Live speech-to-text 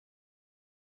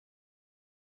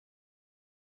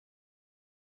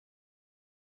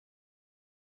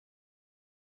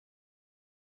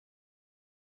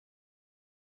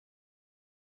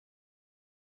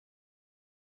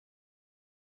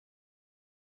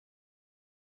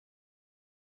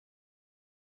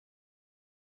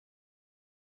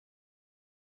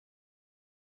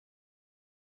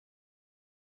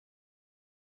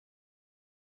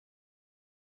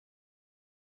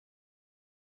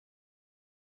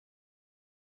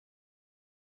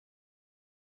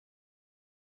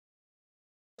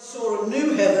saw a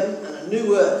new heaven and a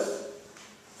new earth,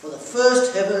 for the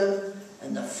first heaven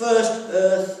and the first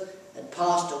earth had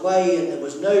passed away, and there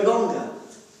was no longer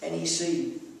any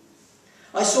sea.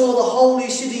 I saw the holy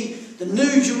city, the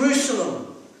new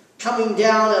Jerusalem, coming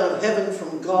down out of heaven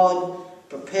from God,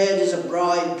 prepared as a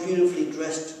bride beautifully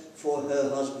dressed for her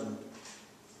husband.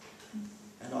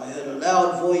 And I heard a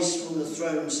loud voice from the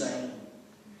throne saying,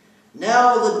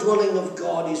 "Now the dwelling of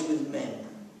God is with men,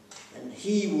 and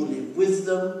he will live with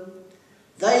them.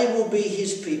 They will be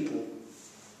his people,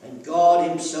 and God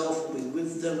himself will be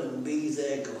with them and be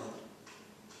their God.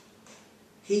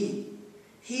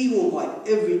 He will wipe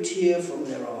every tear from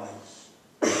their eyes.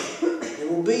 There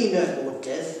will be no more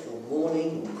death, or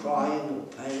mourning, or crying,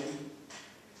 or pain,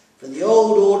 for the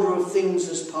old order of things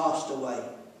has passed away."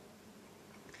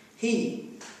 He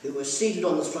who was seated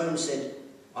on the throne said,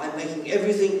 "I am making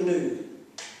everything new."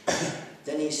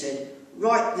 Then he said,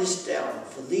 "Write this down,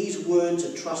 for these words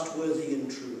are trustworthy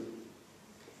and true."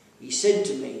 He said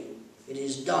to me, "It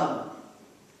is done.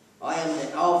 I am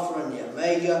the Alpha and the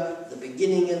Omega, the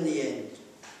beginning and the end.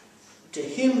 To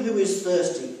him who is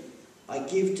thirsty, I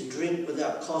give to drink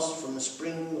without cost from the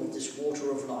spring of this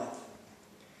water of life.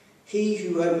 He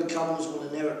who overcomes will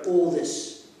inherit all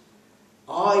this.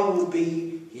 I will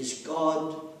be his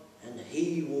God, and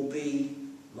he will be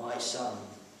my son."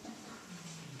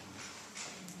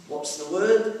 What's the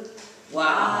word?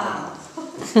 Wow.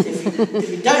 If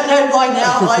you don't know by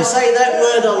now, I say that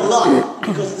word a lot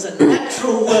because it's a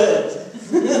natural word.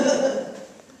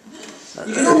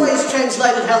 You can always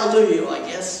translate it hallelujah, I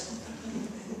guess.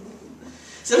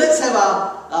 So let's have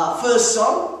our first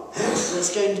song.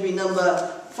 It's going to be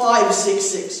number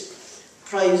 566.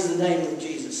 Praise the name of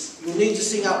Jesus. You'll need to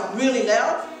sing up really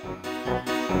loud.